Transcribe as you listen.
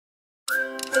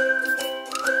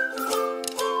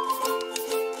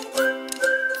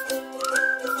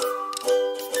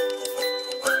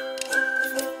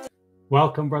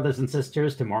Welcome, brothers and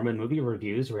sisters, to Mormon Movie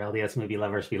Reviews, where LDS movie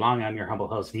lovers belong. I'm your humble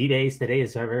host, D-Days. Today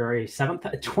is February 7th,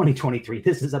 2023.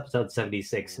 This is episode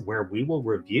 76, where we will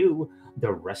review The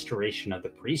Restoration of the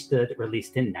Priesthood,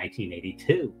 released in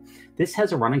 1982. This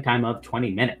has a running time of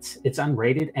 20 minutes. It's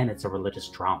unrated, and it's a religious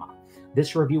drama.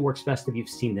 This review works best if you've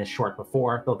seen this short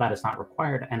before, though that is not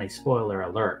required, and a spoiler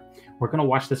alert. We're going to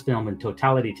watch this film in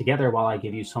totality together while I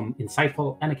give you some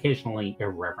insightful and occasionally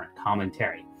irreverent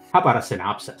commentary. How about a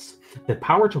synopsis? The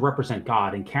power to represent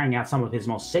God in carrying out some of his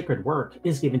most sacred work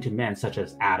is given to men such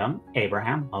as Adam,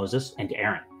 Abraham, Moses, and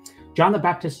Aaron. John the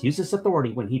Baptist used this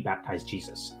authority when he baptized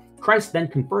Jesus. Christ then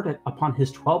conferred it upon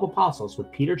his 12 apostles,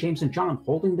 with Peter, James, and John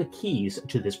holding the keys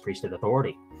to this priesthood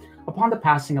authority. Upon the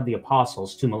passing of the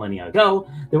apostles 2 millennia ago,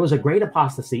 there was a great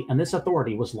apostasy, and this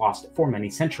authority was lost for many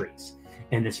centuries.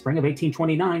 In the spring of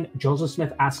 1829, Joseph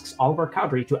Smith asks Oliver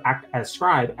Cowdery to act as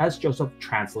scribe as Joseph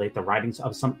translate the writings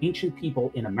of some ancient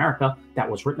people in America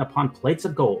that was written upon plates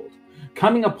of gold.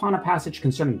 Coming upon a passage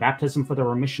concerning baptism for the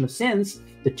remission of sins,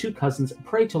 the two cousins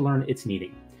pray to learn its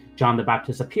meaning. John the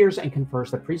Baptist appears and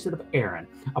confers the priesthood of Aaron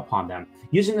upon them.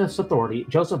 Using this authority,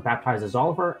 Joseph baptizes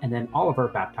Oliver, and then Oliver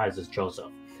baptizes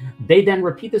Joseph. They then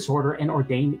repeat this order and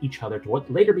ordain each other to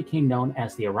what later became known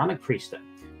as the Aaronic Priesthood.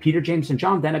 Peter, James, and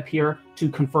John then appear to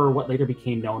confer what later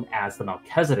became known as the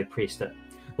Melchizedek Priesthood.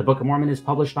 The Book of Mormon is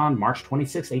published on March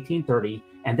 26, 1830,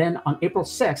 and then on April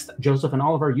 6th, Joseph and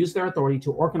Oliver use their authority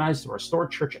to organize the restored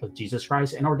Church of Jesus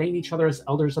Christ and ordain each other as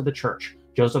elders of the church,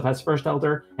 Joseph as first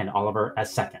elder and Oliver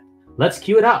as second. Let's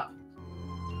cue it up.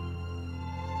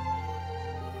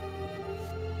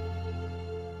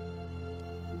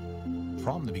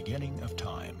 From the beginning of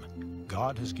time,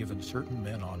 God has given certain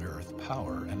men on earth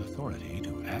power and authority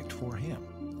to act for him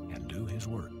and do his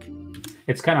work.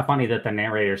 It's kind of funny that the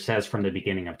narrator says from the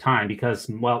beginning of time because,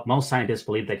 well, most scientists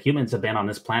believe that humans have been on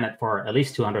this planet for at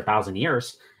least 200,000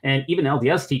 years. And even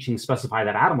LDS teachings specify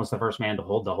that Adam was the first man to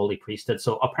hold the holy priesthood.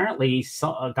 So apparently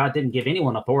God didn't give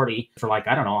anyone authority for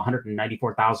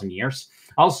 194,000 years.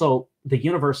 Also, the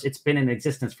universe, it's been in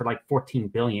existence for 14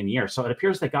 billion years. So it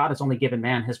appears that God has only given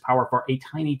man his power for a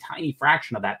tiny, tiny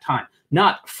fraction of that time,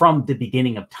 not from the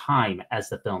beginning of time, as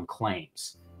the film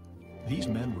claims. These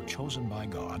men were chosen by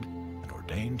God and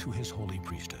ordained to his holy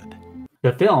priesthood.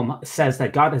 The film says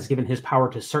that God has given his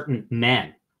power to certain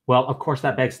men. Well, of course,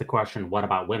 that begs the question, what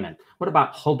about women? What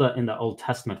about Huldah in the Old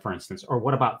Testament, for instance? Or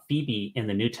what about Phoebe in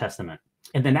the New Testament?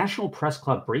 In the National Press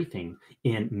Club briefing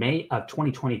in May of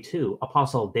 2022,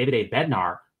 Apostle David A.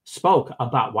 Bednar spoke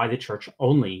about why the church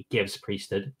only gives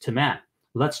priesthood to men.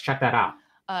 Let's check that out.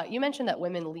 You mentioned that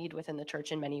women lead within the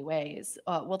church in many ways.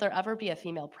 Will there ever be a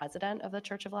female president of the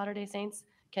Church of Latter-day Saints?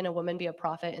 Can a woman be a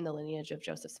prophet in the lineage of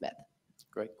Joseph Smith?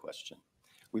 Great question.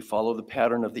 We follow the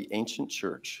pattern of the ancient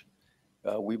church.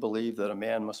 We believe that a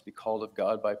man must be called of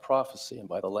God by prophecy and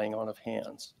by the laying on of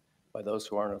hands, by those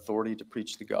who are in authority to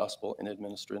preach the gospel and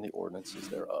administer in the ordinances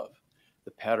thereof.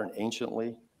 The pattern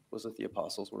anciently was that the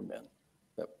apostles were men.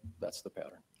 That's the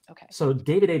pattern. Okay. So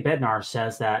David A. Bednar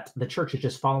says that the church is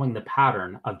just following the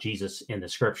pattern of Jesus in the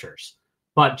scriptures.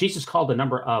 But Jesus called a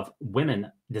number of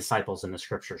women disciples in the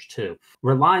scriptures too.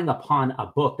 Relying upon a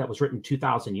book that was written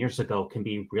 2,000 years ago can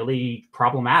be really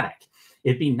problematic.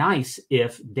 It'd be nice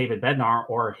if David Bednar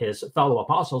or his fellow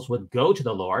apostles would go to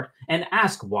the Lord and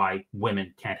ask why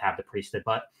women can't have the priesthood,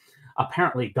 but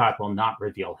apparently God will not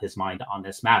reveal his mind on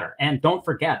this matter. And don't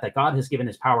forget that God has given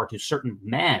his power to certain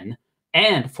men,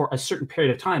 and for a certain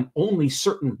period of time, only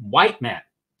certain white men.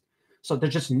 So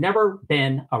there's just never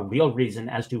been a real reason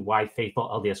as to why faithful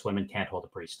LDS women can't hold a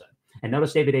priesthood. And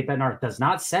notice David A. Bednar does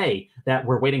not say that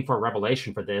we're waiting for a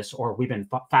revelation for this, or we've been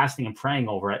fasting and praying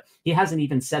over it. He hasn't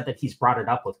even said that he's brought it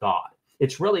up with God.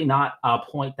 It's really not a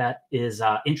point that is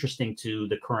interesting to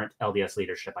the current LDS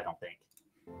leadership, I don't think.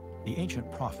 The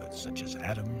ancient prophets, such as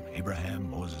Adam,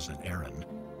 Abraham, Moses, and Aaron,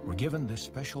 were given this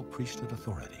special priesthood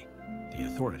authority, the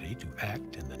authority to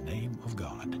act in the name of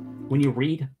God. When you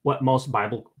read what most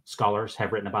Bible scholars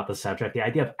have written about the subject, the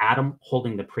idea of Adam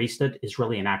holding the priesthood is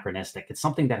really anachronistic. It's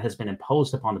something that has been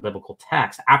imposed upon the biblical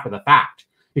text after the fact,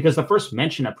 because the first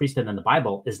mention of priesthood in the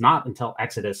Bible is not until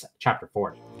Exodus chapter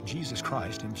 40. Jesus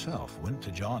Christ himself went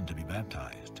to John to be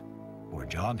baptized, where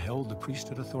John held the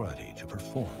priesthood authority to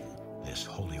perform this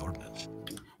holy ordinance.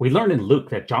 We learn in Luke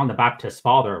that John the Baptist's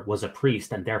father was a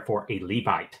priest and therefore a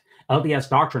Levite. LDS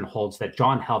doctrine holds that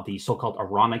John held the so-called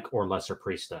Aaronic or lesser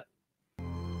priesthood.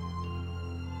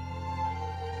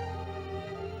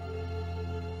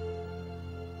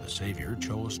 The Savior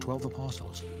chose 12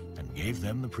 apostles and gave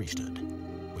them the priesthood,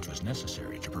 which was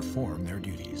necessary to perform their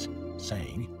duties,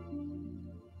 saying,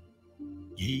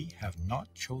 "Ye have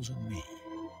not chosen me,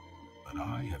 but that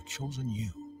I have chosen you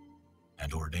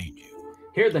and ordained you.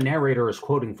 Here, the narrator is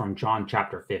quoting from John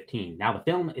chapter 15. Now, the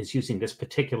film is using this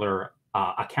particular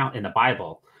account in the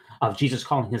Bible of Jesus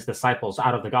calling his disciples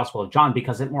out of the Gospel of John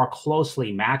because it more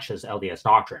closely matches LDS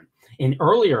doctrine. In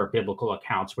earlier biblical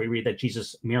accounts, we read that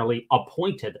Jesus merely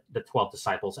appointed the 12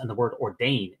 disciples, and the word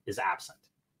ordain is absent.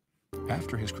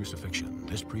 After his crucifixion,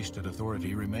 this priesthood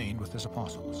authority remained with his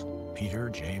apostles. Peter,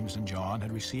 James, and John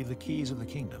had received the keys of the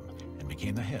kingdom and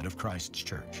became the head of Christ's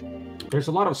church. There's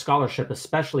a lot of scholarship,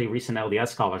 especially recent LDS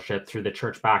scholarship through the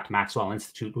church-backed Maxwell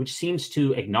Institute, which seems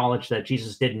to acknowledge that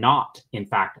Jesus did not, in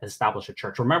fact, establish a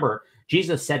church. Remember,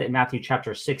 Jesus said in Matthew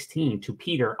chapter 16 to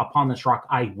Peter, "Upon this rock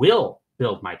I will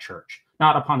build my church,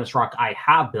 not upon this rock I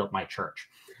have built my church."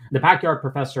 The backyard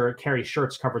professor Carrie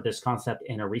Schertz covered this concept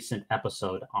in a recent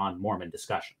episode on Mormon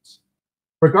discussions.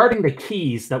 Regarding the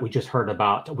keys that we just heard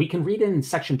about, we can read in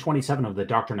section 27 of the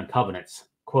Doctrine and Covenants,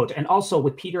 quote, "And also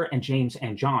with Peter and James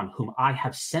and John, whom I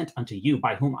have sent unto you,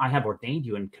 by whom I have ordained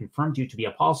you and confirmed you to be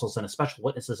apostles and especial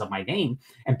witnesses of my name,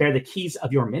 and bear the keys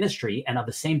of your ministry and of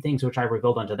the same things which I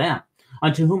revealed unto them,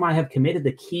 unto whom I have committed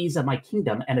the keys of my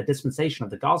kingdom and a dispensation of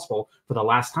the gospel for the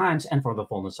last times and for the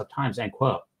fullness of times," end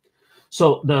quote.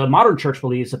 So the modern church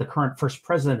believes that the current first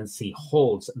presidency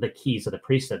holds the keys of the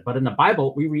priesthood. But in the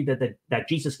Bible, we read that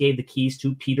Jesus gave the keys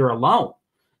to Peter alone.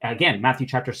 Again, Matthew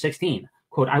chapter 16,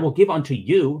 quote, "I will give unto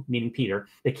you," meaning Peter,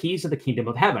 "the keys of the kingdom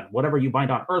of heaven. Whatever you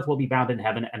bind on earth will be bound in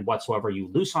heaven, and whatsoever you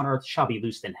loose on earth shall be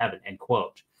loosed in heaven," end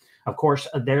quote. Of course,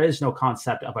 there is no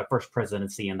concept of a first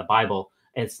presidency in the Bible.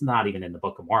 It's not even in the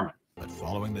Book of Mormon. But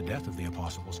following the death of the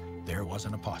apostles, there was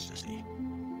an apostasy.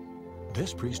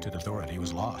 This priesthood authority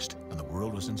was lost, and the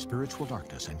world was in spiritual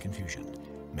darkness and confusion.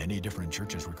 Many different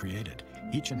churches were created,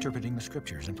 each interpreting the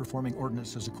scriptures and performing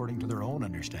ordinances according to their own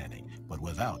understanding, but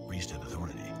without priesthood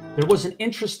authority. There was an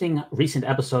interesting recent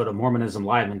episode of Mormonism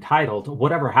Live entitled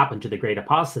 "Whatever Happened to the Great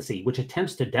Apostasy," which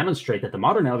attempts to demonstrate that the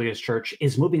modern LDS Church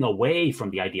is moving away from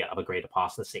the idea of a great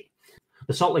apostasy.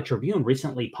 The Salt Lake Tribune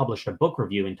recently published a book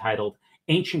review entitled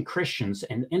 "Ancient Christians: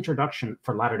 An Introduction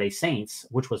for Latter-day Saints,"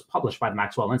 which was published by the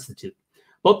Maxwell Institute.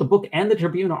 Both the book and the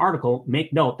Tribune article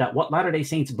make note that what Latter-day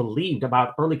Saints believed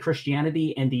about early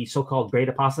Christianity and the so-called Great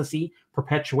Apostasy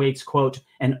perpetuates, quote,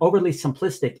 "an overly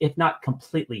simplistic, if not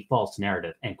completely false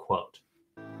narrative," end quote.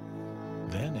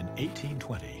 Then in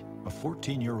 1820, a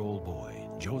 14-year-old boy,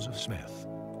 Joseph Smith,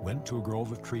 went to a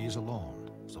grove of trees alone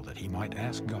so that he might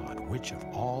ask God which of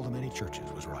all the many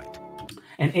churches was right.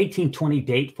 An 1820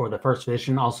 date for the first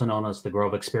vision, also known as the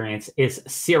Grove Experience, is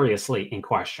seriously in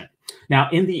question. Now,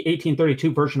 in the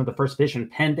 1832 version of the first vision,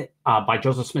 penned by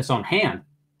Joseph Smith's own hand,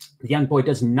 the young boy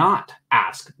does not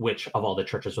ask which of all the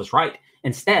churches was right.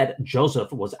 Instead,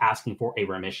 Joseph was asking for a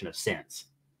remission of sins.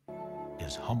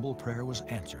 His humble prayer was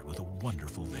answered with a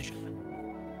wonderful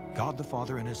vision. God the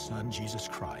Father and his Son, Jesus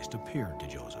Christ, appeared to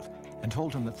Joseph and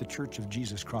told him that the church of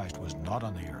Jesus Christ was not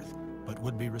on the earth, but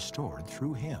would be restored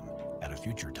through him at a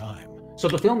future time. So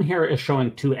the film here is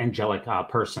showing two angelic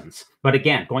persons. But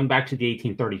again, going back to the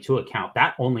 1832 account,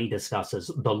 that only discusses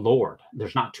the Lord.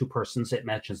 There's not two persons. It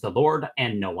mentions the Lord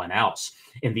and no one else.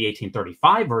 In the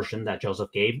 1835 version that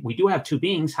Joseph gave, we do have two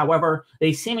beings. However,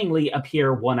 they seemingly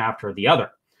appear one after the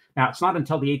other. Now, it's not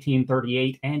until the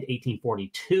 1838 and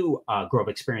 1842 Grove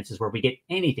Experiences where we get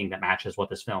anything that matches what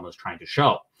this film is trying to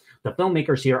show. The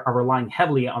filmmakers here are relying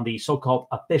heavily on the so-called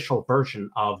official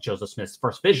version of Joseph Smith's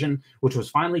first vision, which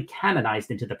was finally canonized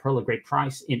into the Pearl of Great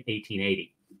Price in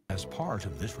 1880. As part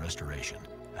of this restoration,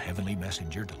 a heavenly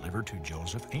messenger delivered to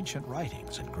Joseph ancient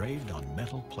writings engraved on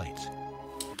metal plates.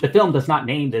 The film does not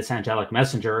name this angelic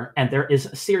messenger, and there is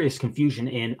serious confusion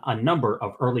in a number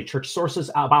of early church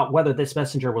sources about whether this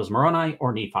messenger was Moroni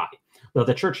or Nephi, though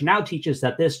the church now teaches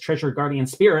that this treasure guardian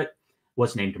spirit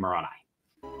was named Moroni.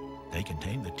 They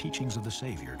contained the teachings of the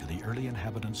Savior to the early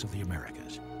inhabitants of the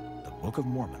Americas. The Book of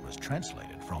Mormon was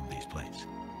translated from these plates.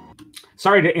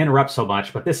 Sorry to interrupt so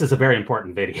much, but this is a very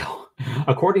important video.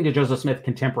 According to Joseph Smith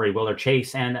contemporary Willard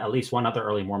Chase and at least one other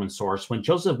early Mormon source, when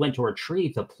Joseph went to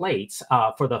retrieve the plates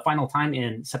for the final time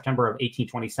in September of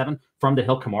 1827 from the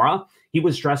hill Cumorah, he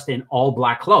was dressed in all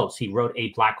black clothes. He rode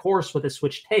a black horse with a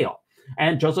switched tail.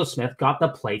 And Joseph Smith got the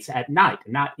plates at night,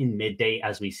 not in midday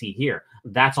as we see here.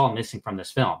 That's all missing from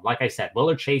this film. Like I said,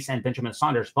 Willard Chase and Benjamin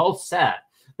Saunders both said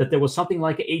that there was something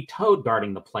like a toad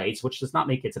guarding the plates, which does not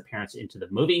make its appearance into the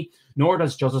movie, nor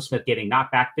does Joseph Smith getting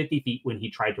knocked back 50 feet when he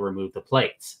tried to remove the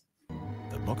plates.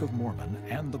 The Book of Mormon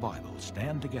and the Bible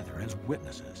stand together as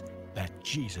witnesses that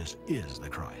Jesus is the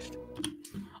Christ.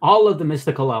 All of the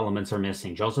mystical elements are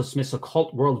missing. Joseph Smith's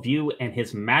occult worldview and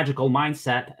his magical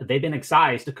mindset, they've been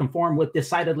excised to conform with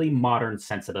decidedly modern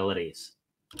sensibilities.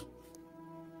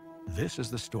 This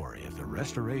is the story of the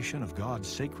restoration of God's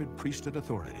sacred priesthood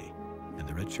authority and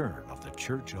the return of the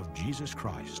Church of Jesus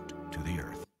Christ to the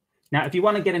earth. Now, if you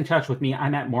want to get in touch with me,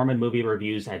 I'm at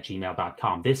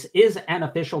mormonmoviereviews@gmail.com. This is an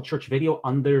official church video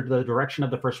under the direction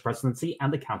of the First Presidency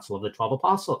and the Council of the 12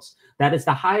 Apostles. That is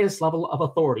the highest level of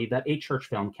authority that a church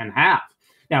film can have.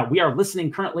 Now, we are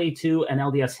listening currently to an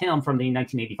LDS hymn from the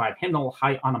 1985 hymnal,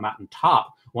 High on a Mountain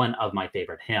Top, one of my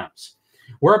favorite hymns.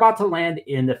 We're about to land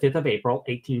in the 5th of April,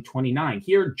 1829.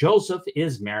 Here, Joseph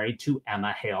is married to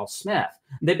Emma Hale Smith.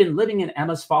 They've been living in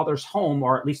Emma's father's home,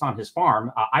 or at least on his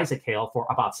farm, Isaac Hale, for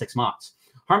about 6 months.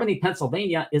 Harmony,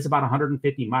 Pennsylvania is about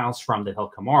 150 miles from the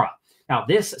hill Cumorah. Now,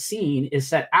 this scene is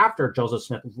set after Joseph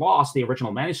Smith lost the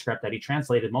original manuscript that he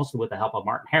translated mostly with the help of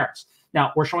Martin Harris.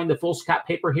 Now, we're showing the foolscap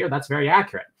paper here. That's very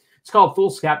accurate. It's called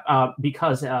foolscap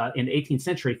because in the 18th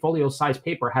century, folio-sized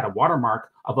paper had a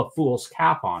watermark of a fool's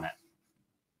cap on it.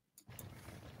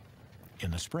 In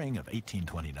the spring of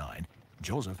 1829,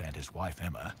 Joseph and his wife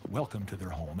Emma welcomed to their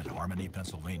home in Harmony,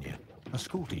 Pennsylvania, a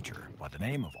schoolteacher by the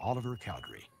name of Oliver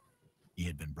Cowdery. He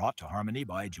had been brought to Harmony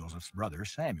by Joseph's brother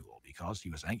Samuel because he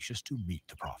was anxious to meet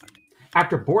the prophet.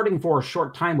 After boarding for a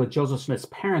short time with Joseph Smith's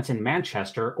parents in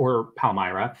Manchester, or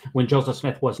Palmyra, when Joseph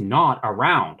Smith was not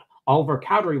around, Oliver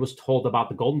Cowdery was told about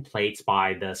the golden plates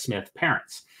by the Smith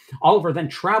parents. Oliver then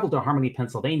traveled to Harmony,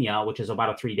 Pennsylvania, which is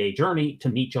about a 3-day journey, to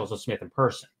meet Joseph Smith in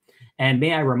person. And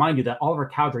may I remind you that Oliver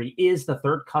Cowdery is the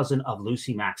third cousin of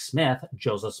Lucy Mack Smith,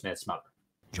 Joseph Smith's mother.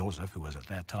 Joseph, who was at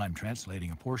that time translating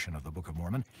a portion of the Book of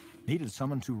Mormon, needed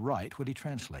someone to write what he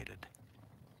translated.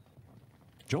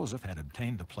 Joseph had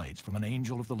obtained the plates from an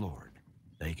angel of the Lord.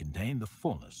 They contained the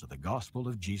fullness of the gospel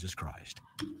of Jesus Christ.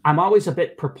 I'm always a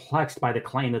bit perplexed by the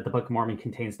claim that the Book of Mormon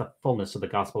contains the fullness of the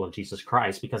gospel of Jesus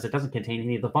Christ, because it doesn't contain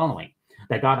any of the following: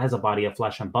 that God has a body of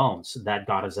flesh and bones, that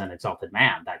God is an exalted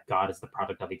man, that God is the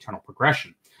product of eternal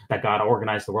progression, that God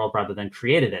organized the world rather than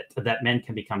created it, that men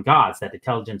can become gods, that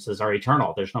intelligences are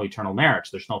eternal, there's no eternal marriage,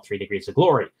 there's no 3 degrees of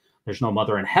glory, there's no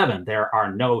mother in heaven, there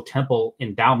are no temple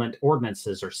endowment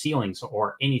ordinances or sealings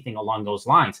or anything along those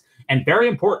lines. And very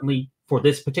importantly, for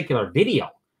this particular video,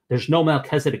 there's no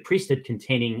Melchizedek priesthood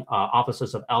containing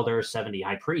offices of elder, 70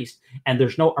 high priest, and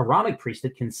there's no Aaronic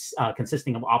priesthood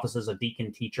consisting of offices of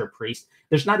deacon, teacher, priest.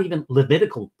 There's not even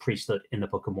Levitical priesthood in the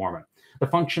Book of Mormon. The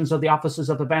functions of the offices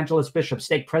of evangelist, bishop,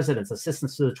 stake presidents,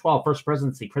 assistants to the 12, first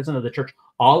presidency, president of the church,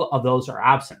 all of those are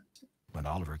absent. When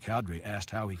Oliver Cowdery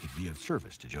asked how he could be of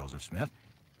service to Joseph Smith,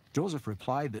 Joseph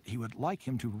replied that he would like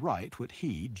him to write what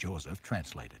he, Joseph,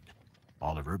 translated.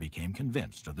 Oliver became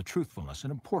convinced of the truthfulness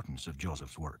and importance of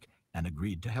Joseph's work and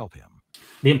agreed to help him.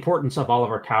 The importance of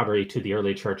Oliver Cowdery to the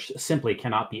early church simply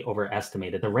cannot be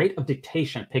overestimated. The rate of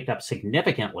dictation picked up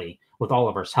significantly with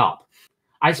Oliver's help.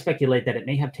 I speculate that it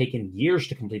may have taken years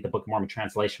to complete the Book of Mormon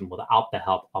translation without the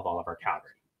help of Oliver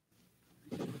Cowdery.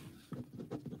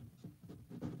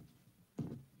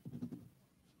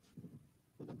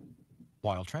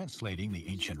 While translating the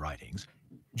ancient writings,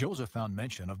 Joseph found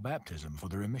mention of baptism for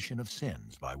the remission of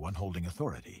sins by one holding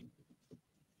authority.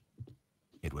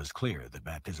 It was clear that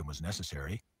baptism was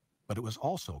necessary, but it was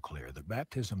also clear that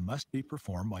baptism must be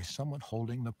performed by someone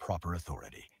holding the proper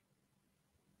authority.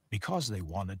 Because they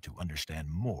wanted to understand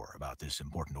more about this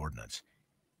important ordinance,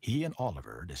 he and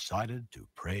Oliver decided to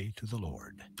pray to the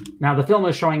Lord. Now, the film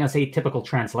is showing us a typical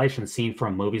translation scene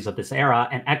from movies of this era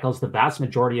and echoes the vast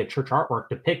majority of church artwork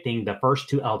depicting the first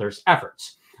 2 elders'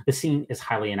 efforts. The scene is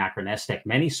highly anachronistic.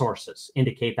 Many sources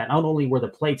indicate that not only were the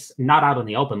plates not out in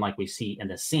the open like we see in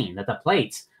this scene, that the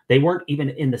plates, they weren't even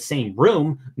in the same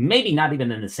room, maybe not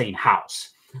even in the same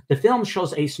house. The film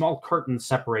shows a small curtain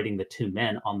separating the 2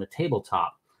 men on the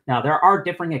tabletop. Now, there are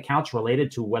differing accounts related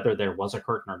to whether there was a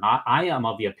curtain or not. I am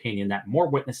of the opinion that more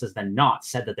witnesses than not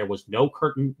said that there was no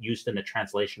curtain used in the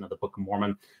translation of the Book of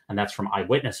Mormon, and that's from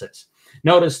eyewitnesses.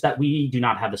 Notice that we do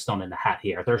not have the stone in the hat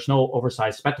here. There's no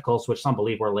oversized spectacles, which some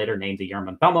believe were later named the Urim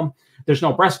and Thummim. There's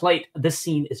no breastplate. This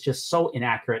scene is just so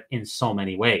inaccurate in so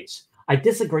many ways. I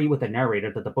disagree with the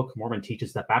narrator that the Book of Mormon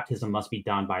teaches that baptism must be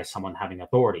done by someone having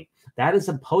authority. That is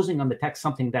imposing on the text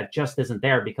something that just isn't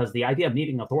there, because the idea of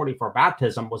needing authority for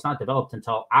baptism was not developed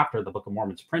until after the Book of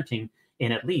Mormon's printing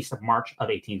in at least March of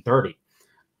 1830.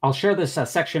 I'll share this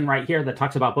section right here that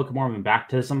talks about Book of Mormon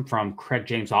baptism from Craig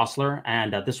James Osler,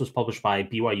 and this was published by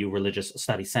BYU Religious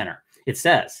Study Center. It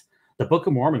says, the Book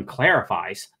of Mormon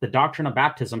clarifies the doctrine of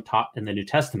baptism taught in the New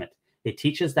Testament. It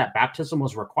teaches that baptism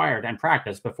was required and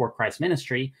practiced before Christ's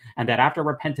ministry, and that after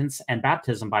repentance and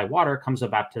baptism by water comes a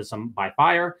baptism by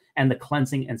fire and the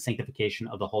cleansing and sanctification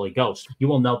of the Holy Ghost. You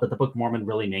will note that the Book of Mormon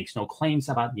really makes no claims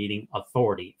about needing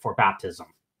authority for baptism.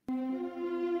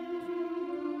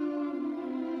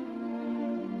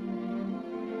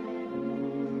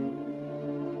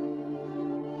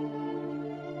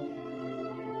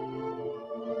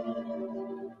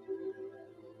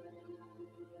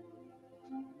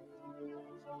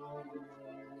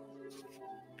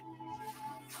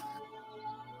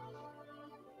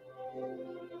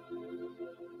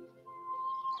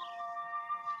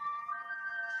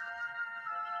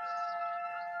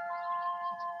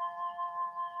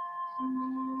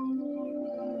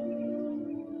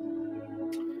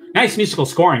 Nice musical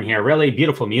scoring here. Really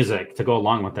beautiful music to go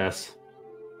along with this.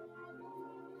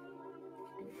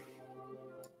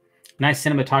 Nice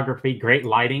cinematography, great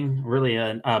lighting, really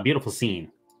a beautiful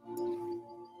scene.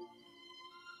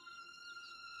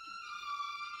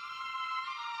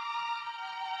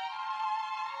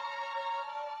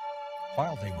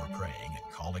 While they were praying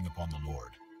and calling upon the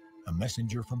Lord, a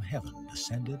messenger from heaven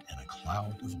descended in a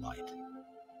cloud of light.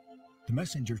 The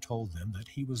messenger told them that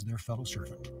he was their fellow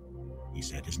servant. He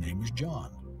said his name was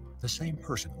John. The same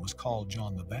person was called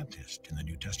John the Baptist in the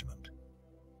New Testament.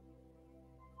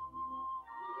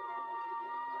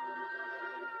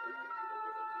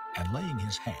 And laying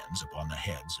his hands upon the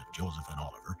heads of Joseph and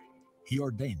Oliver, he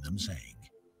ordained them, saying,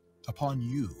 "Upon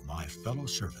you, my fellow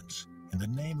servants, in the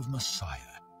name of Messiah,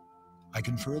 I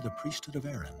confer the priesthood of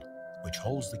Aaron, which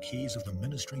holds the keys of the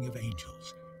ministering of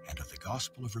angels, and of the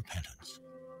gospel of repentance,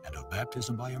 and of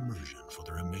baptism by immersion for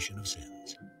the remission of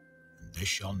sins. And this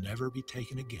shall never be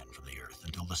taken again from the earth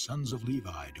until the sons of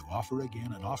Levi do offer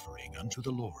again an offering unto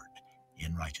the Lord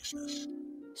in righteousness."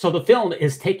 So the film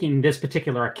is taking this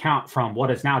particular account from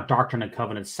what is now Doctrine and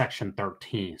Covenants, section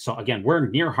 13. So again, we're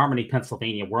near Harmony,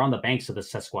 Pennsylvania. We're on the banks of the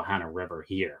Susquehanna River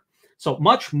here. So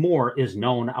much more is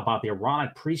known about the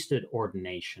Aaronic priesthood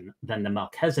ordination than the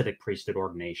Melchizedek priesthood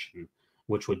ordination,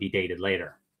 which would be dated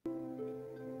later.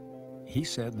 He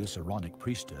said this Aaronic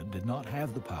priesthood did not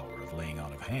have the power of laying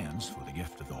on of hands for the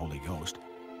gift of the Holy Ghost,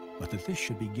 but that this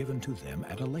should be given to them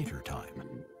at a later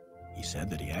time. He said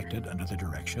that he acted under the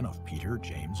direction of Peter,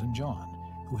 James, and John,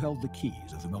 who held the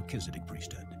keys of the Melchizedek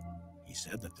priesthood. He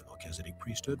said that the Melchizedek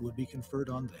priesthood would be conferred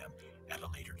on them at a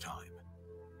later time,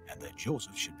 and that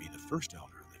Joseph should be the first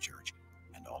elder of the church,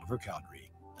 and Oliver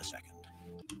Cowdery the second.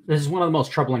 This is one of the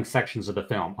most troubling sections of the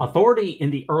film. Authority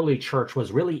in the early church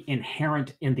was really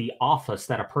inherent in the office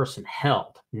that a person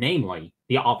held, namely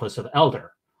the office of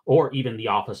elder, or even the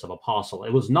office of apostle.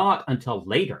 It was not until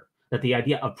later that the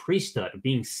idea of priesthood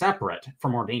being separate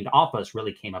from ordained office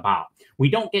really came about. We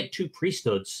don't get two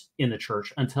priesthoods in the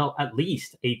church until at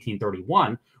least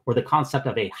 1831, where the concept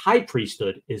of a high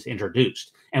priesthood is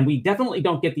introduced. And we definitely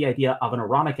don't get the idea of an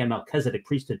Aaronic and Melchizedek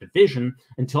priesthood division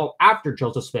until after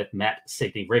Joseph Smith met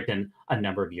Sidney Rigdon a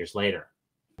number of years later.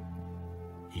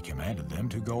 He commanded them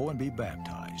to go and be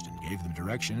baptized, and gave them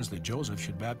directions that Joseph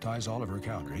should baptize Oliver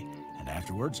Cowdery, and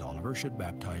afterwards Oliver should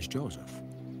baptize Joseph.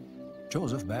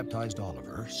 Joseph baptized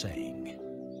Oliver, saying,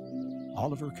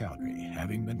 "Oliver Cowdery,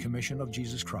 having been commissioned of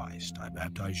Jesus Christ, I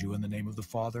baptize you in the name of the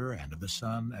Father, and of the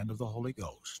Son, and of the Holy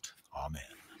Ghost. Amen."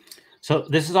 So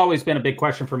this has always been a big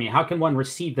question for me. How can one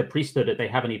receive the priesthood if they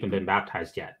haven't even been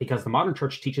baptized yet? Because the modern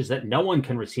church teaches that no one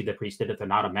can receive the priesthood if they're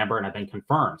not a member and have been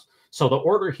confirmed. So the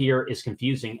order here is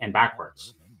confusing and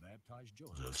backwards. Then baptized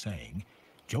Joseph, saying,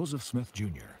 "Joseph Smith,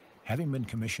 Jr., having been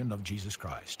commissioned of Jesus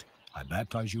Christ, I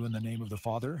baptize you in the name of the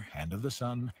Father, and of the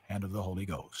Son, and of the Holy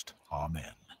Ghost. Amen."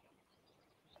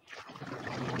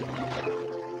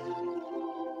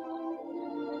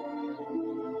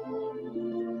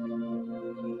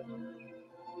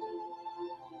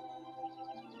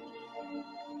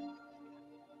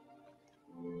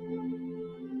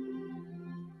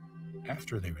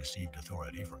 After they received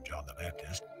authority from John the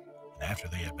Baptist, and after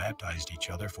they had baptized each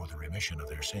other for the remission of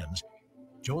their sins,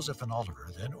 Joseph and Oliver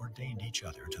then ordained each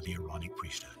other to the Aaronic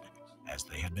priesthood, as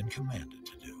they had been commanded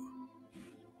to do.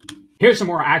 Here's a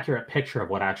more accurate picture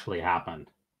of what actually happened.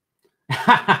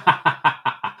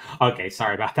 Okay,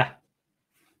 sorry about that.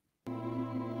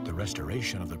 The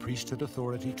restoration of the priesthood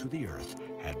authority to the earth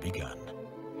had begun.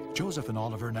 Joseph and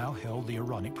Oliver now held the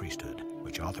Aaronic priesthood,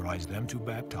 which authorized them to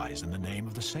baptize in the name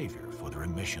of the Savior for the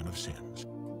remission of sins.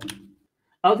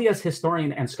 LDS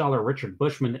historian and scholar Richard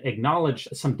Bushman acknowledged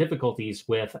some difficulties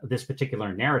with this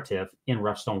particular narrative in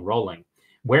Rough Stone Rolling,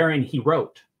 wherein he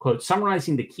wrote, quote,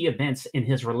 summarizing the key events in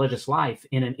his religious life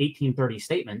in an 1830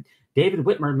 statement, David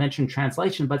Whitmer mentioned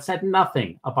translation but said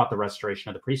nothing about the restoration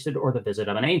of the priesthood or the visit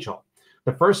of an angel.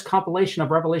 The first compilation of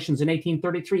Revelations in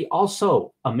 1833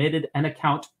 also omitted an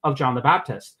account of John the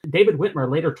Baptist. David Whitmer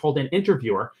later told an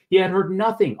interviewer he had heard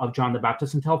nothing of John the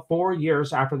Baptist until 4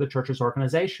 years after the church's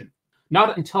organization.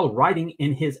 Not until writing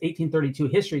in his 1832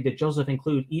 history did Joseph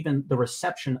include even the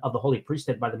reception of the holy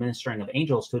priesthood by the ministering of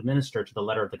angels to administer to the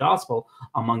letter of the gospel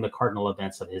among the cardinal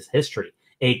events of his history.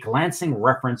 A glancing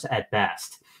reference at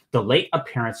best. The late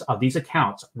appearance of these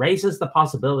accounts raises the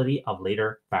possibility of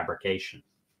later fabrication.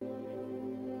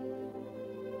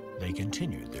 They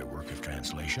continued their work of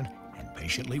translation and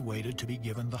patiently waited to be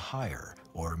given the higher,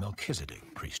 or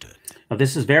Melchizedek Priesthood. Now,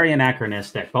 this is very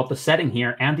anachronistic, both the setting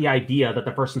here and the idea that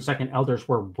the first and second elders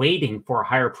were waiting for a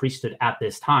higher priesthood at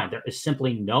this time. There is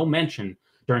simply no mention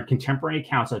during contemporary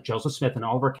accounts of Joseph Smith and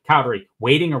Oliver Cowdery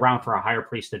waiting around for a higher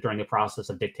priesthood during the process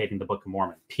of dictating the Book of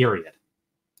Mormon, period.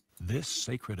 This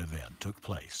sacred event took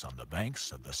place on the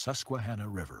banks of the Susquehanna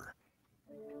River.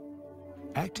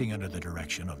 Acting under the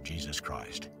direction of Jesus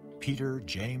Christ, Peter,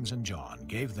 James, and John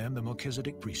gave them the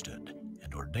Melchizedek priesthood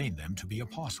and ordained them to be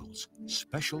apostles,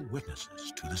 special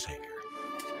witnesses to the Savior.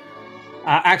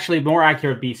 Actually, more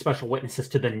accurate would be special witnesses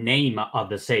to the name of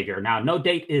the Savior. Now, no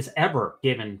date is ever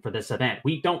given for this event.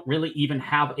 We don't really even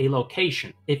have a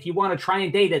location. If you want to try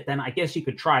and date it, then I guess you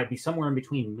could try. It'd be somewhere in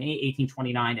between May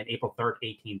 1829 and April 3rd,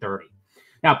 1830.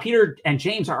 Now, Peter and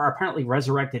James are apparently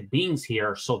resurrected beings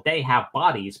here, so they have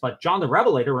bodies. But John the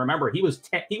Revelator, remember, he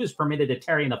was permitted to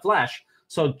tarry in the flesh.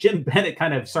 So Jim Bennett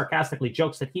kind of sarcastically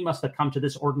jokes that he must have come to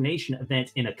this ordination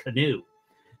event in a canoe.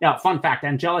 Now, fun fact,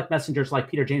 angelic messengers like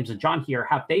Peter, James, and John here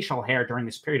have facial hair during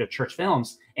this period of church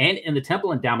films and in the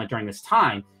temple endowment during this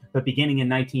time. But beginning in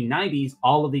 1990s,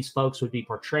 all of these folks would be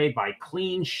portrayed by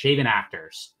clean-shaven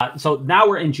actors. So now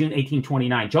we're in June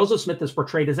 1829. Joseph Smith is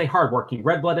portrayed as a hardworking,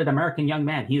 red-blooded American young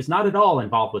man. He is not at all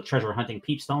involved with treasure hunting,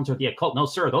 peepstones, or the occult. No,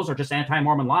 sir, those are just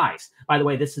anti-Mormon lies. By the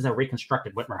way, this is a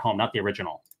reconstructed Whitmer home, not the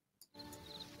original.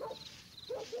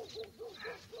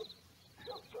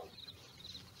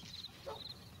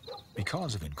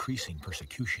 Because of increasing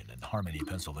persecution in Harmony,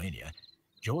 Pennsylvania,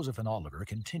 Joseph and Oliver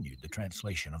continued the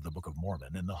translation of the Book of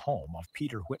Mormon in the home of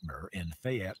Peter Whitmer in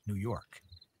Fayette, New York.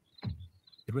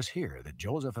 It was here that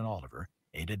Joseph and Oliver,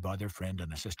 aided by their friend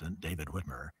and assistant David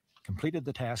Whitmer, completed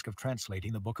the task of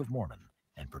translating the Book of Mormon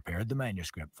and prepared the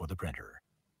manuscript for the printer.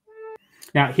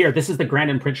 Now, here, this is the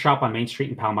Grandin Print Shop on Main Street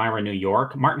in Palmyra, New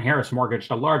York. Martin Harris mortgaged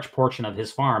a large portion of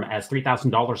his farm as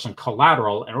 $3,000 in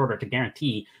collateral in order to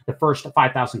guarantee the first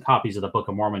 5,000 copies of the Book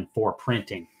of Mormon for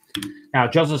printing. Now,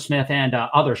 Joseph Smith and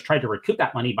others tried to recoup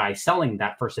that money by selling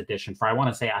that first edition for, I want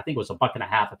to say, I think it was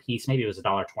 $1.50 a piece. Maybe it was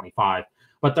 $1.25.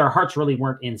 But their hearts really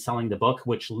weren't in selling the book,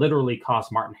 which literally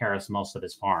cost Martin Harris most of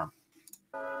his farm.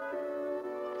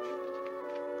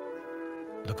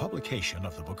 The publication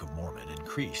of the Book of Mormon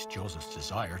increased Joseph's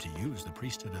desire to use the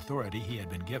priesthood authority he had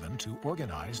been given to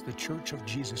organize the Church of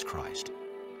Jesus Christ.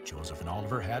 Joseph and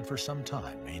Oliver had for some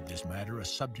time made this matter a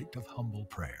subject of humble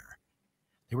prayer.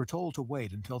 They were told to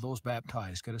wait until those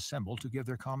baptized could assemble to give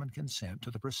their common consent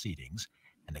to the proceedings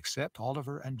and accept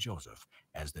Oliver and Joseph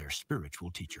as their spiritual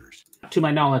teachers. To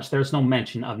my knowledge, there's no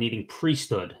mention of needing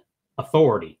priesthood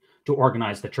authority to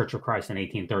organize the Church of Christ in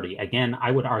 1830. Again, I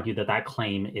would argue that that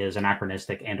claim is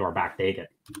anachronistic and or backdated.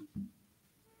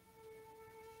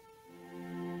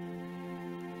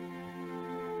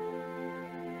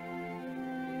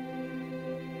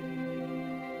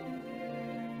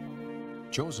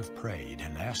 Joseph prayed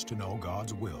and asked to know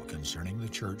God's will concerning the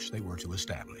church they were to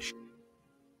establish.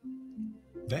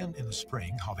 Then, in the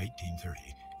spring of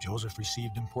 1830, Joseph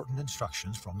received important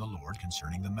instructions from the Lord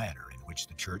concerning the manner in which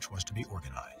the church was to be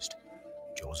organized.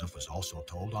 Joseph was also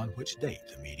told on which date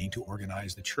the meeting to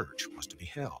organize the church was to be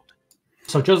held.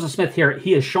 So Joseph Smith here,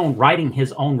 he is shown writing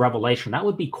his own revelation. That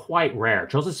would be quite rare.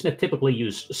 Joseph Smith typically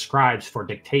used scribes for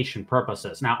dictation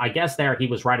purposes. Now, I guess there he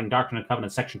was writing Doctrine and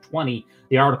Covenants, section 20,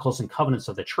 the Articles and Covenants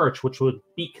of the Church, which would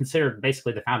be considered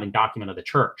basically the founding document of the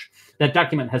church. That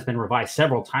document has been revised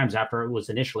several times after it was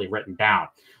initially written down.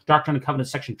 Doctrine and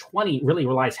Covenants, section 20, really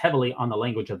relies heavily on the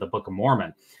language of the Book of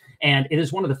Mormon. And it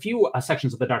is one of the few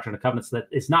sections of the Doctrine and Covenants that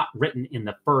is not written in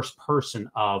the first person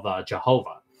of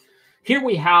Jehovah. Here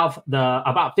we have the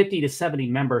about 50 to 70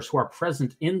 members who are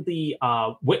present in the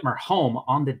Whitmer home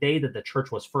on the day that the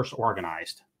church was first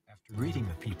organized. After greeting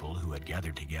the people who had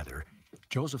gathered together,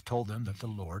 Joseph told them that the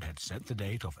Lord had set the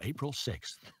date of April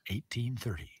 6th,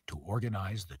 1830, to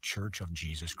organize the Church of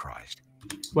Jesus Christ.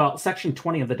 Well, section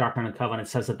 20 of the Doctrine and Covenants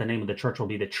says that the name of the church will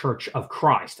be the Church of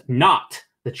Christ, not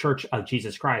the Church of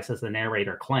Jesus Christ, as the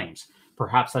narrator claims.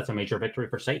 Perhaps that's a major victory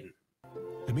for Satan.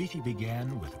 The meeting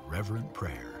began with reverent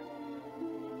prayer.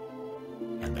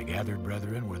 And the gathered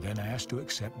brethren were then asked to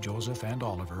accept Joseph and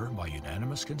Oliver by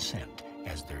unanimous consent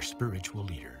as their spiritual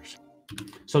leaders.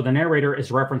 So the narrator is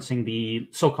referencing the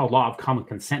so-called law of common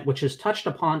consent, which is touched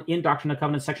upon in Doctrine and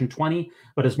Covenants section 20,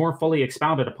 but is more fully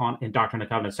expounded upon in Doctrine and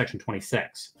Covenants section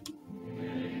 26.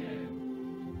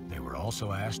 They were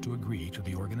also asked to agree to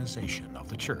the organization of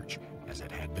the church as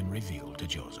it had been revealed to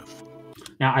Joseph.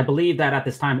 Now, I believe that at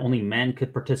this time only men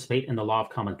could participate in the law of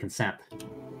common consent.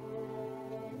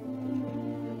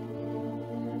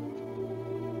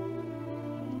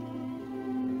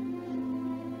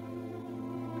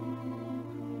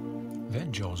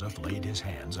 Then Joseph laid his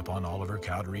hands upon Oliver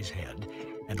Cowdery's head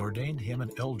and ordained him an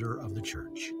elder of the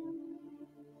church.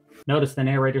 Notice the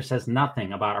narrator says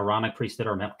nothing about Aaronic priesthood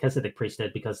or Melchizedek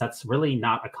priesthood because that's really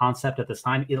not a concept at this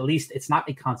time. At least it's not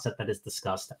a concept that is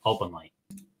discussed openly.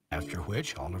 After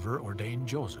which Oliver ordained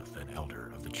Joseph an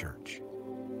elder of the church.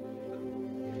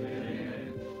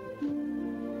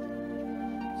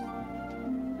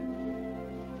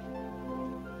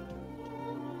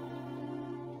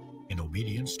 In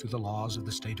obedience to the laws of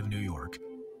the state of New York,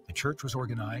 the church was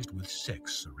organized with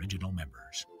 6 original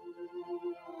members.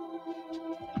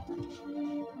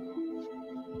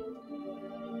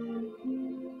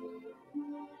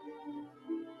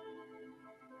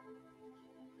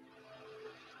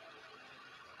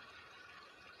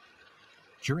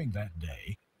 During that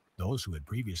day, those who had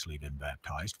previously been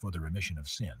baptized for the remission of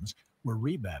sins were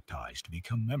rebaptized to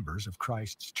become members of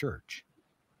Christ's church.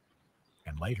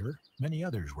 And later, many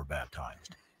others were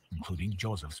baptized, including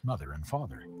Joseph's mother and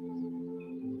father.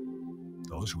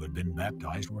 Those who had been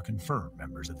baptized were confirmed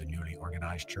members of the newly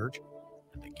organized church,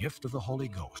 and the gift of the Holy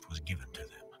Ghost was given to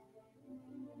them.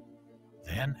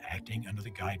 Then, acting under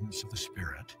the guidance of the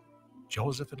Spirit,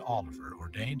 Joseph and Oliver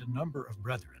ordained a number of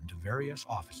brethren to various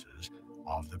offices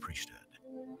of the priesthood.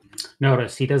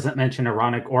 Notice he doesn't mention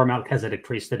Aaronic or Melchizedek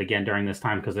priesthood again during this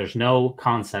time because there's no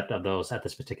concept of those at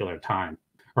this particular time.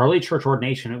 Early church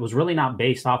ordination, it was really not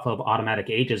based off of automatic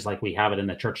ages like we have it in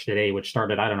the church today, which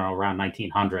started, I don't know, around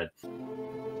 1900.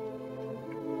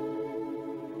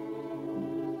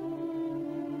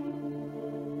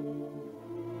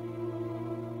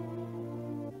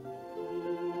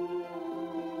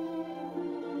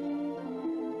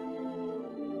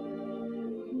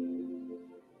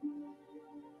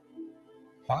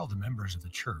 While the members of the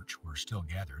church were still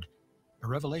gathered, a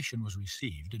revelation was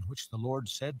received in which the Lord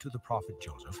said to the prophet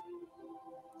Joseph,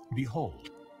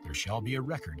 "Behold, there shall be a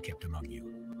record kept among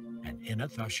you, and in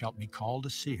it thou shalt be called a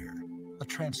seer, a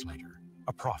translator,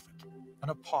 a prophet, an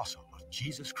apostle of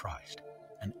Jesus Christ,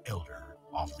 an elder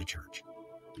of the church."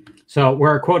 So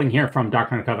we're quoting here from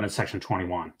Doctrine and Covenants, section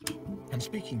 21. And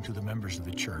speaking to the members of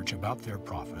the church about their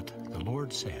prophet, the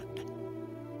Lord said,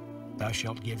 "Thou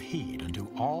shalt give heed unto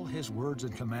all his words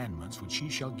and commandments which he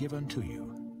shall give unto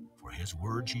you, for his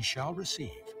words ye shall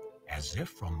receive, as if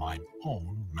from mine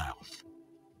own mouth."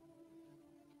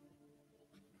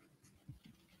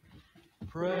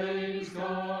 Praise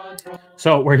God.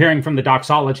 So we're hearing from the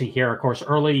doxology here. Of course,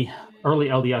 early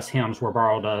LDS hymns were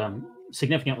borrowed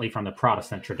significantly from the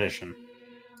Protestant tradition.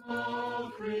 All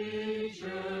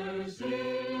creatures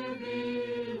dear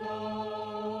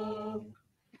below,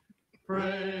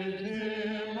 praise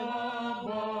him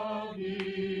above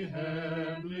ye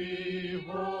heavenly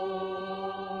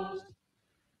host.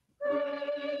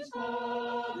 Praise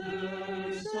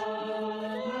Father,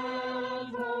 Son,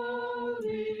 and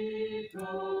Holy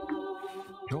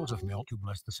Ghost. Joseph knelt to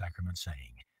bless the sacrament,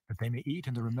 saying, "That they may eat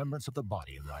in the remembrance of the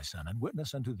body of thy Son, and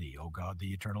witness unto thee, O God,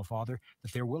 the eternal Father,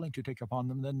 that they are willing to take upon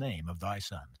them the name of thy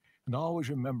Son, and always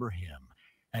remember him,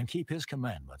 and keep his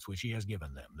commandments which he has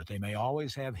given them, that they may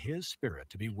always have his Spirit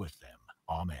to be with them.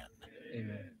 Amen."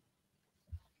 Amen.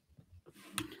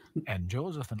 And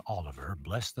Joseph and Oliver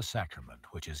blessed the sacrament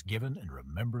which is given in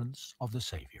remembrance of the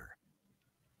Savior.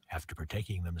 After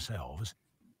partaking themselves,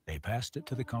 they passed it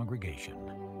to the congregation.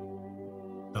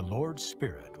 The Lord's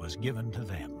Spirit was given to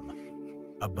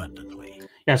them abundantly.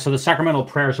 Yeah, so the sacramental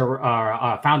prayers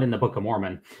are found in the Book of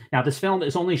Mormon. Now, this film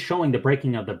is only showing the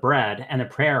breaking of the bread and the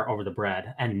prayer over the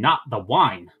bread, and not the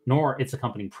wine, nor its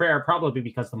accompanying prayer, probably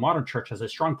because the modern church has a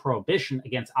strong prohibition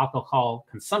against alcohol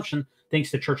consumption, thanks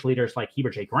to church leaders like Heber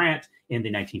J. Grant in the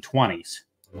 1920s.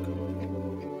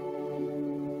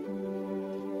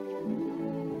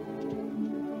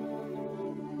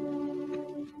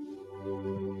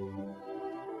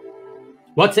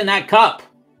 What's in that cup?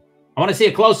 I want to see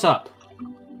a close-up.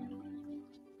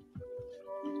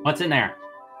 What's in there?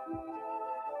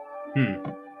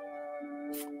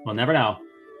 We'll never know.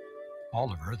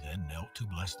 Oliver then knelt to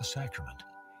bless the sacrament,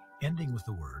 ending with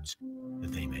the words,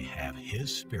 "that they may have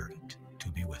his Spirit to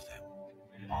be with them.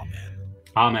 Amen."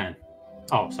 Amen.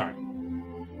 Oh, sorry.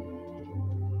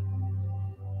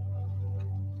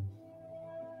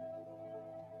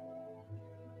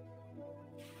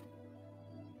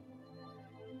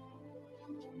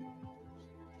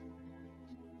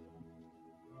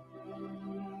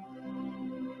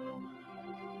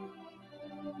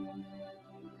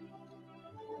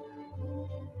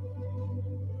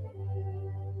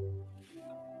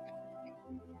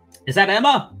 Is that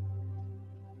Emma?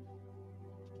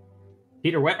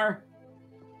 Peter Whitmer?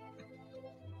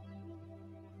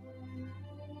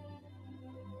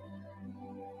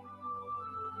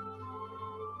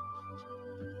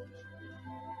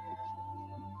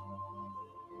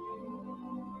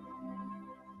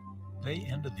 they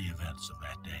ended the events of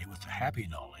that day with the happy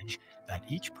knowledge that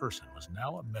each person was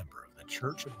now a member of the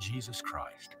Church of Jesus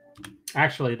Christ.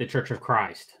 Actually, the Church of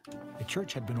Christ. The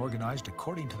church had been organized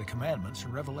according to the commandments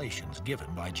and revelations given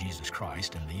by Jesus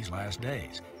Christ in these last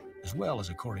days, as well as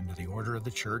according to the order of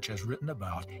the church as written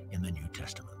about in the New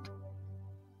Testament.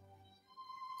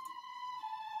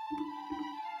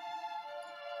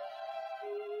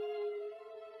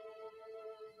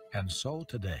 And so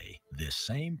today, this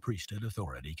same priesthood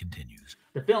authority continues.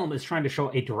 The film is trying to show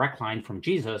a direct line from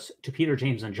Jesus to Peter,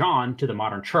 James, and John to the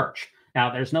modern church. Now,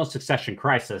 there's no succession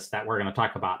crisis that we're going to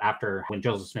talk about after when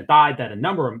Joseph Smith died, that a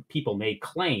number of people made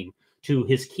claim to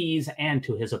his keys and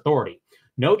to his authority.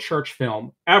 No church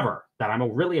film ever, that I'm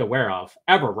really aware of,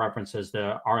 ever references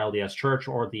the RLDS church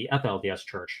or the FLDS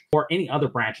church or any other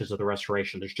branches of the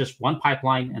Restoration. There's just one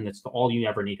pipeline, and it's all you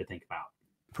ever need to think about.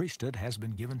 Priesthood has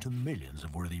been given to millions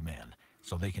of worthy men,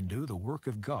 so they can do the work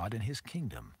of God in his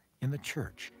kingdom, in the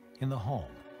church, in the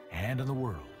home, and in the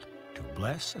world, to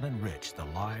bless and enrich the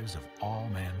lives of all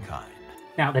mankind.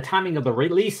 Now, the timing of the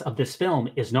release of this film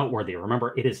is noteworthy.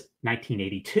 Remember, it is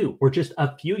 1982. We're just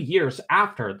a few years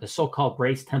after the so-called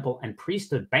Grace Temple and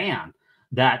Priesthood ban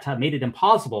that made it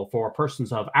impossible for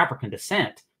persons of African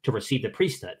descent to receive the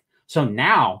priesthood. So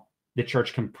now the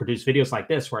church can produce videos like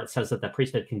this where it says that the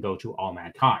priesthood can go to all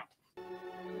mankind.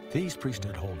 These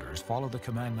priesthood holders follow the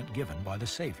commandment given by the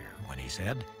Savior when he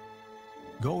said,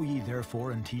 "Go ye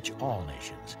therefore and teach all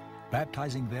nations,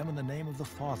 baptizing them in the name of the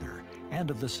Father,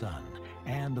 and of the Son,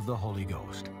 and of the Holy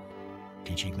Ghost,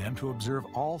 teaching them to observe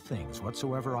all things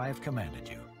whatsoever I have commanded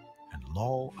you. And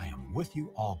lo, I am with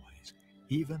you always,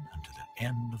 even unto the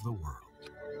end of the world."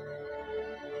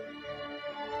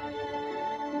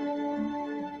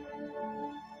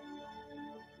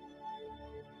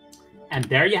 And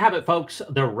there you have it, folks,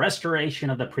 the restoration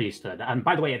of the priesthood. And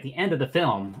by the way, at the end of the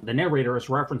film, the narrator is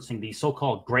referencing the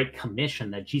so-called Great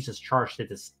Commission that Jesus charged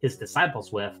his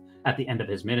disciples with at the end of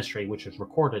his ministry, which is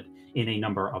recorded in a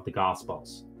number of the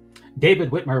Gospels.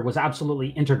 David Whitmer was absolutely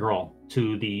integral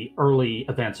to the early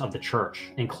events of the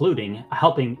church, including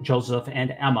helping Joseph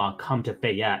and Emma come to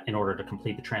Fayette in order to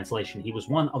complete the translation. He was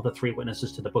one of the 3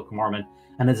 witnesses to the Book of Mormon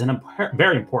and is a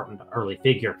very important early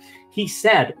figure. He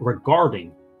said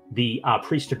regarding the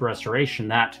priesthood restoration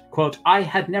that, quote, "I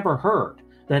had never heard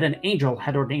that an angel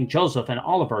had ordained Joseph and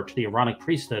Oliver to the Aaronic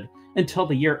priesthood until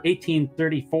the year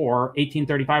 1834,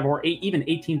 1835, or even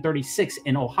 1836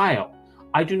 in Ohio.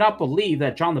 I do not believe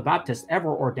that John the Baptist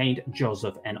ever ordained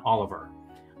Joseph and Oliver."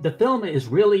 The film is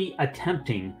really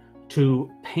attempting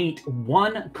to paint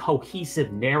one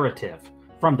cohesive narrative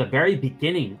from the very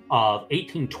beginning of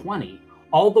 1820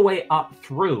 all the way up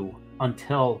through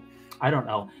until, I don't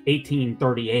know,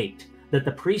 1838, that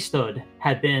the priesthood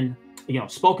had been,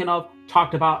 spoken of,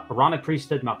 talked about, Aaronic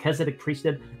priesthood, Melchizedek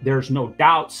priesthood. There's no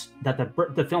doubts that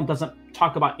the film doesn't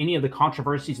talk about any of the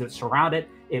controversies that surround it.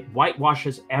 It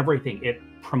whitewashes everything. It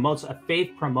promotes a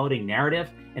faith-promoting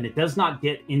narrative, and it does not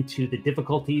get into the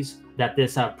difficulties that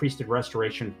this priesthood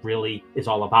restoration really is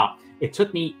all about. It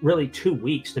took me really 2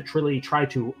 weeks to truly try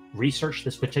to research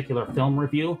this particular film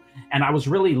review, and I was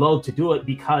really loath to do it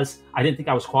because I didn't think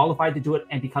I was qualified to do it,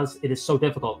 and because it is so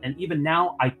difficult. And even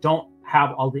now, I don't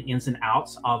have all the ins and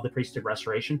outs of the priesthood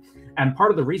restoration. And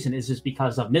part of the reason is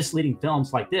because of misleading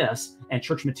films like this and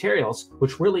church materials,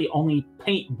 which really only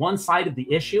paint one side of the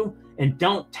issue and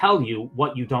don't tell you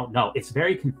what you don't know. It's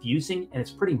very confusing and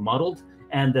it's pretty muddled.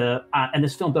 And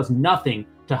this film does nothing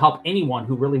to help anyone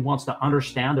who really wants to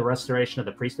understand the restoration of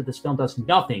the priesthood. This film does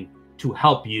nothing to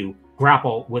help you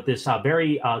grapple with this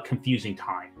very confusing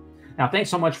time. Now, thanks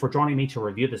so much for joining me to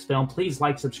review this film. Please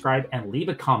like, subscribe, and leave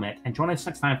a comment. And join us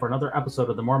next time for another episode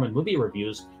of the Mormon Movie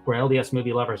Reviews, where LDS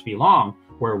movie lovers belong,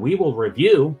 where we will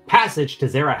review Passage to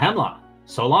Zarahemla.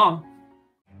 So long.